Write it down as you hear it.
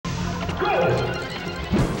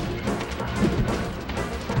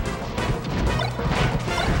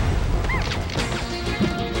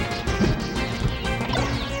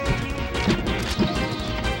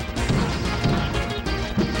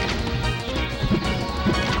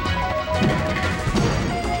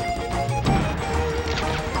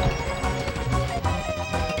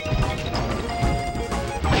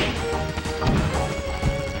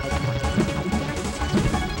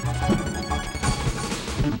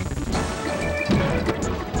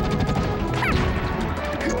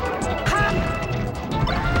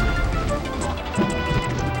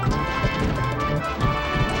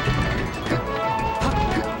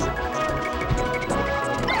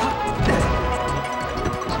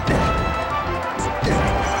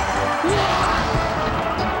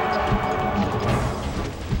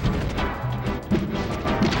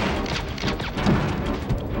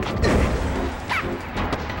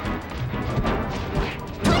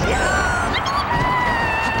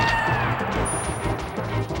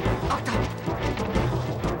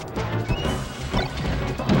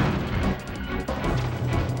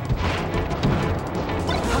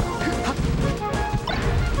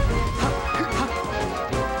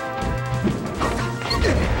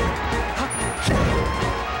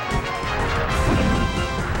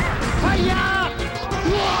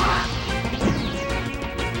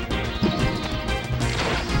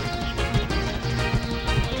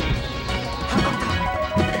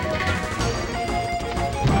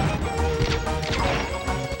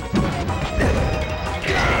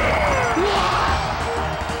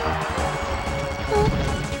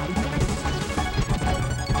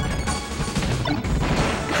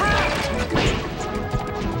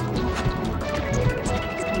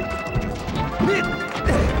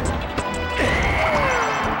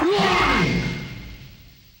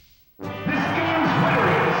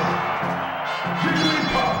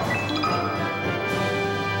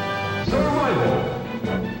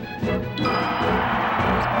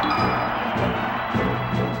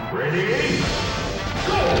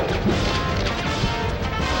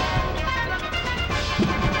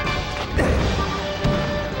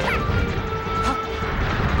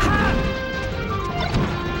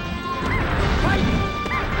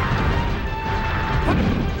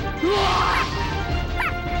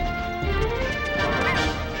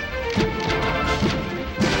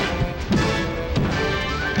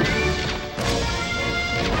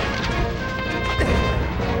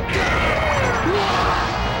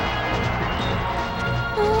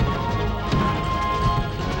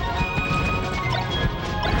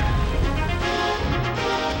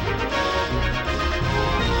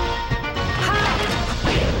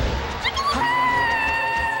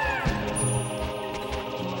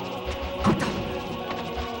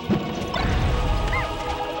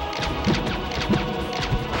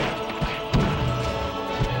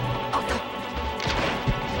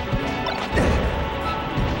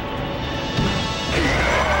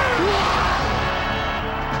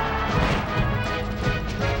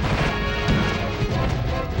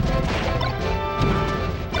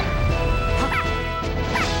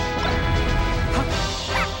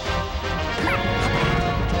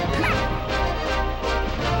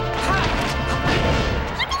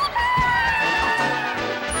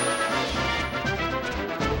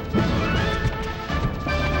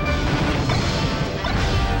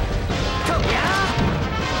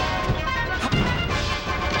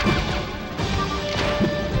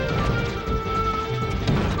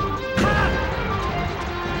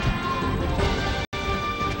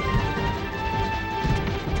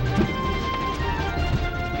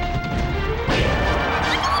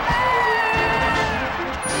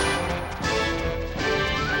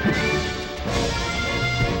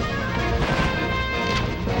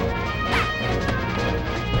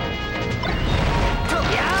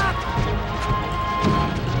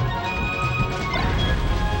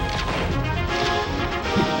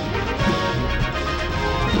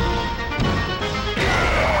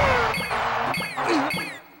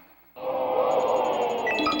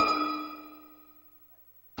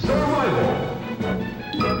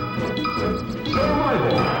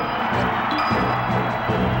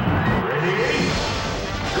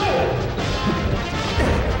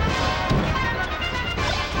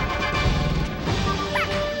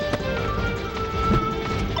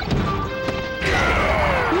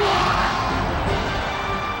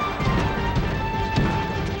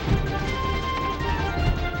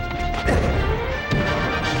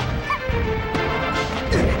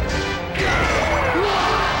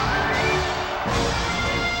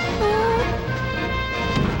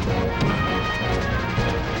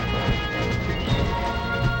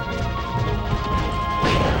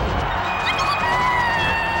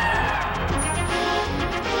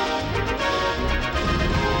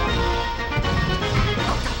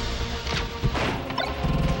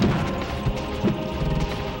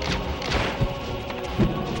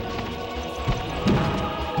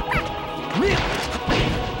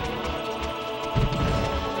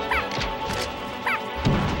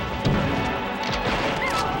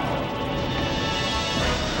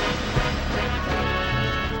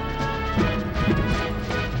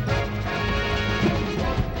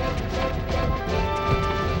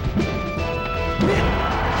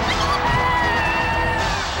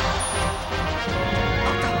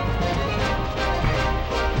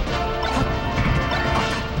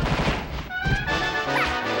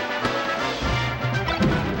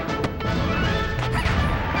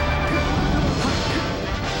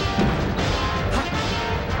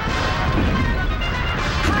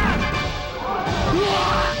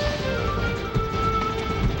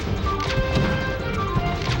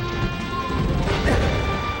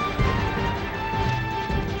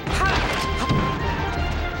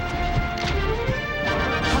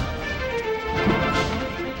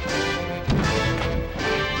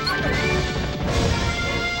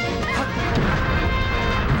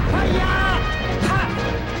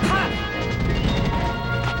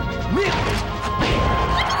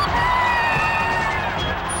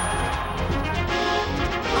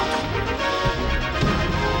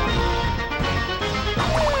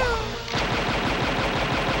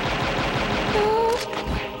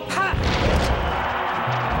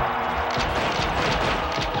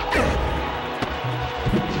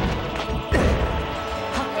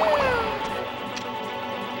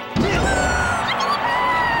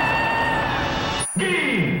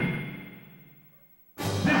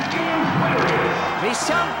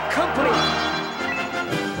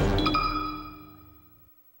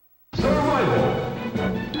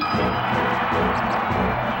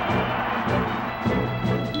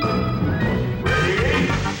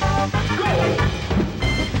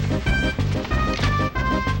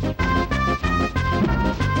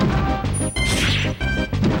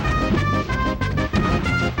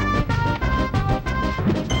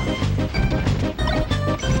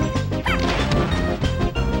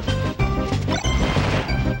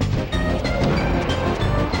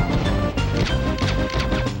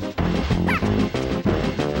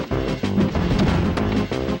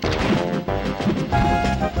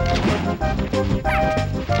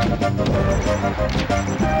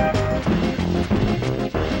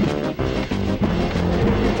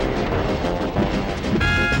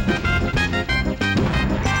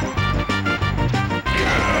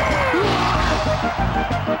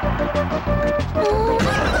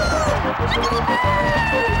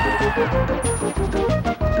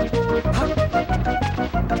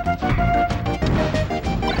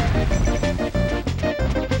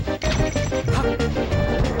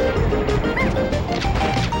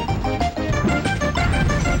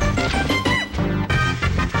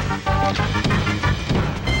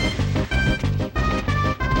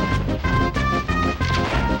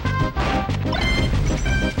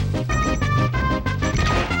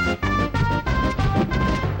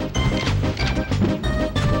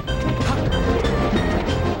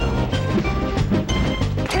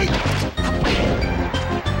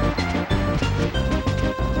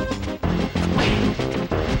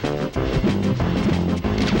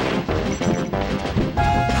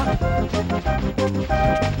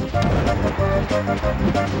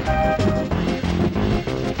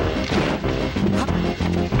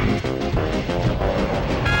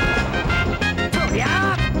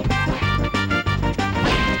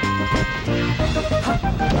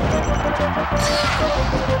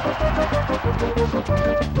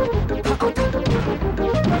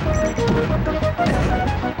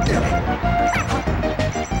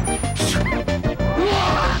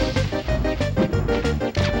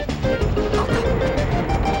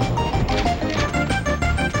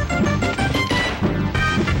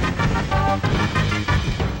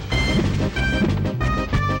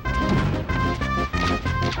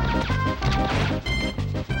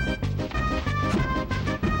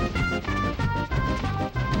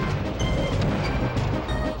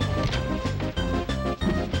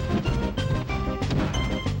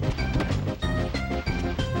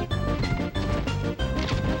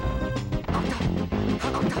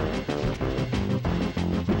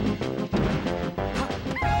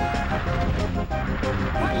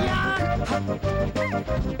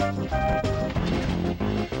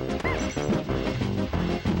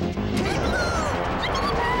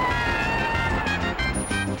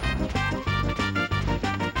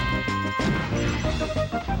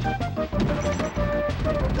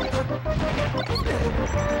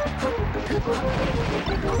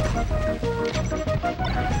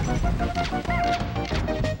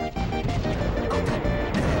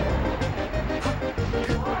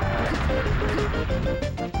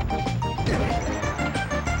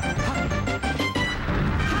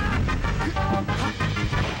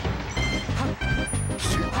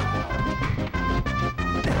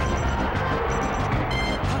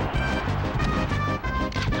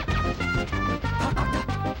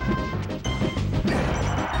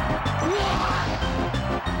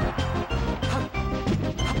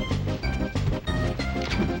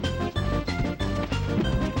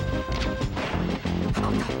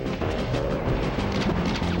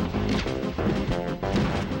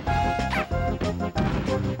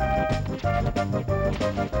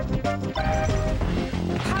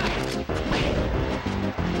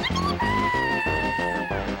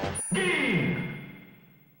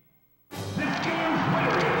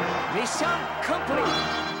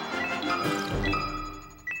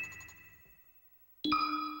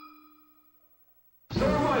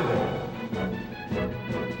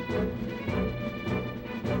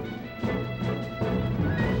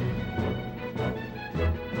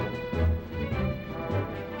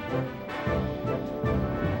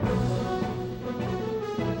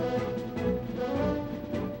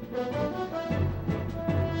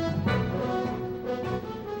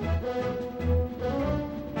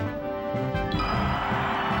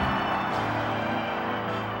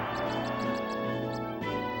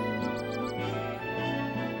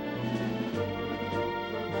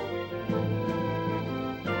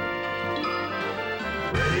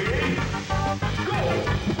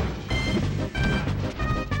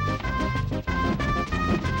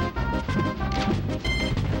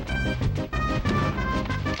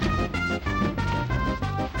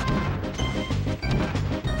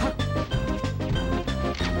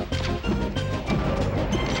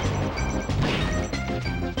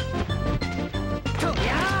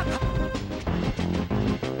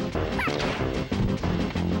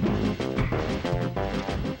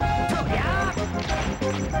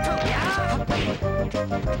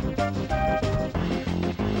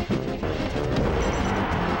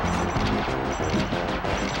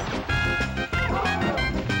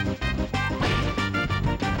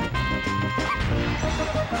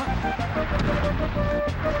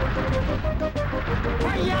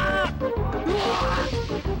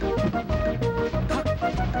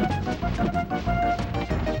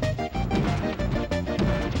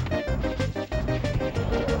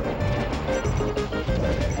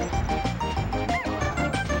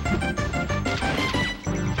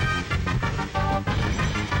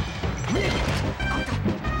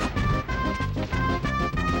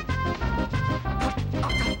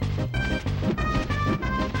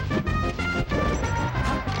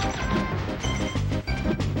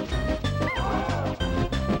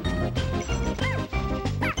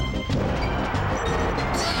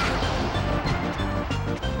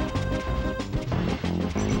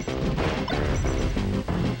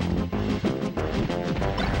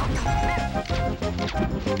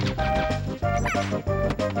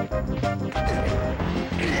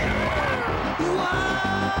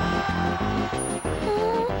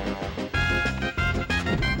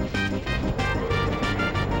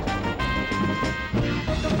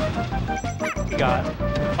got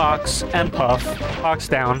Fox and Puff. Fox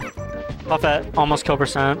down. Puff at almost kill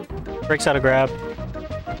percent. Breaks out a grab.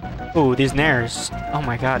 Ooh, these nairs. Oh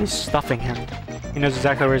my god, he's stuffing him. He knows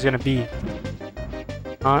exactly where he's gonna be.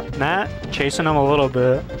 Matt chasing him a little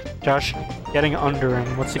bit. Josh getting under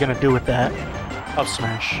him. What's he gonna do with that? Up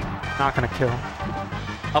smash. Not gonna kill.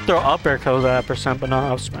 Up throw up air kills that percent, but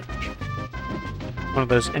not up smash. One of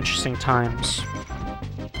those interesting times.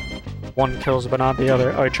 One kills, but not the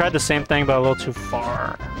other. Oh, he tried the same thing, but a little too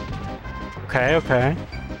far. Okay, okay.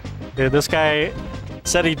 Dude, this guy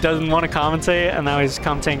said he doesn't want to commentate, and now he's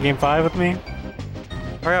commentating Game 5 with me.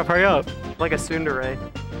 Hurry up, hurry up. Like a tsundere.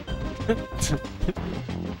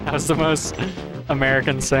 That was the most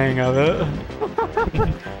American saying of it.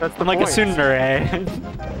 That's the I'm like point. a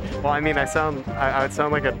tsundere. Well, I mean, I would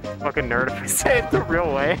sound like a fucking nerd if I say it the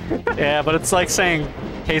real way. Yeah, but it's like saying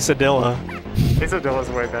quesadilla. Quesadilla's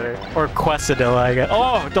way better. Or quesadilla, I guess.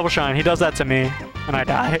 Oh, double shine. He does that to me, and I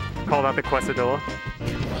die. Call that the quesadilla.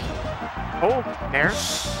 Oh, Nair.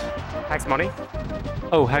 Hex money.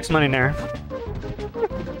 Oh, Hex money Nair.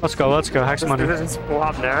 Let's go, Hex money. This is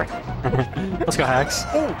flop Nair. Let's go, Hex.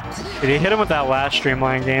 Dude, he hit him with that last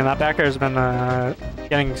Streamline game. That backer has been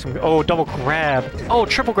getting some... Oh, double grab. Oh,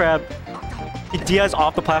 triple grab. He DIs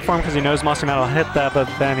off the platform because he knows Mossy Matt will hit that, but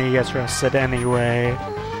then he gets rested anyway.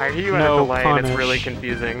 I hear you at a no delay punish. and it's really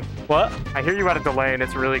confusing. What? I hear you at a delay and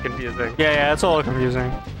it's really confusing. Yeah, it's a little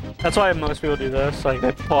confusing. That's why most people do this. Like,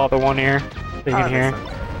 they pull out the one ear, they can hear.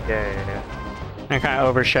 Yeah. And it kind of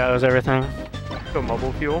overshadows everything. Go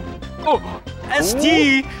BubbleFuel. Oh!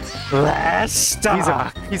 ST! Last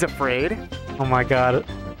stop! He's afraid. Oh my god.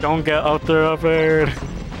 Don't get out there afraid.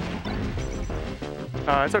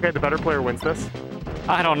 It's okay, the better player wins this.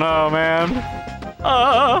 I don't know, man.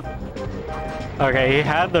 Okay, he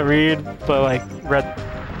had the read, but like read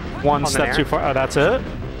one step too far. Oh, that's it?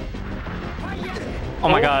 Oh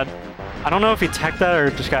my god. I don't know if he teched that or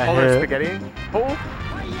just got hit. Spaghetti.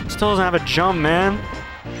 Still doesn't have a jump, man.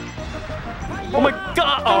 Oh my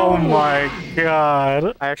god! Oh my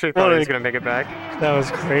god. I actually thought he was gonna make it back. That was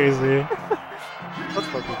crazy. Let's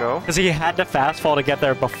fucking go. Because he had to fast fall to get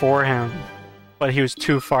there before him, but he was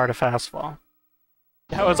too far to fast fall.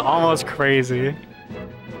 That was almost crazy. Am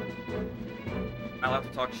I allowed to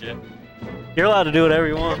talk shit? You're allowed to do whatever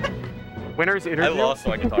you want. Winner's interview? I lost,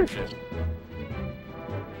 so I can talk shit.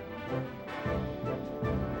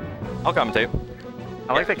 I'll commentate.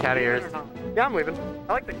 I like the cat ears. Yeah, I'm leaving.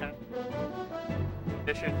 I like the cat.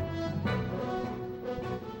 Mission.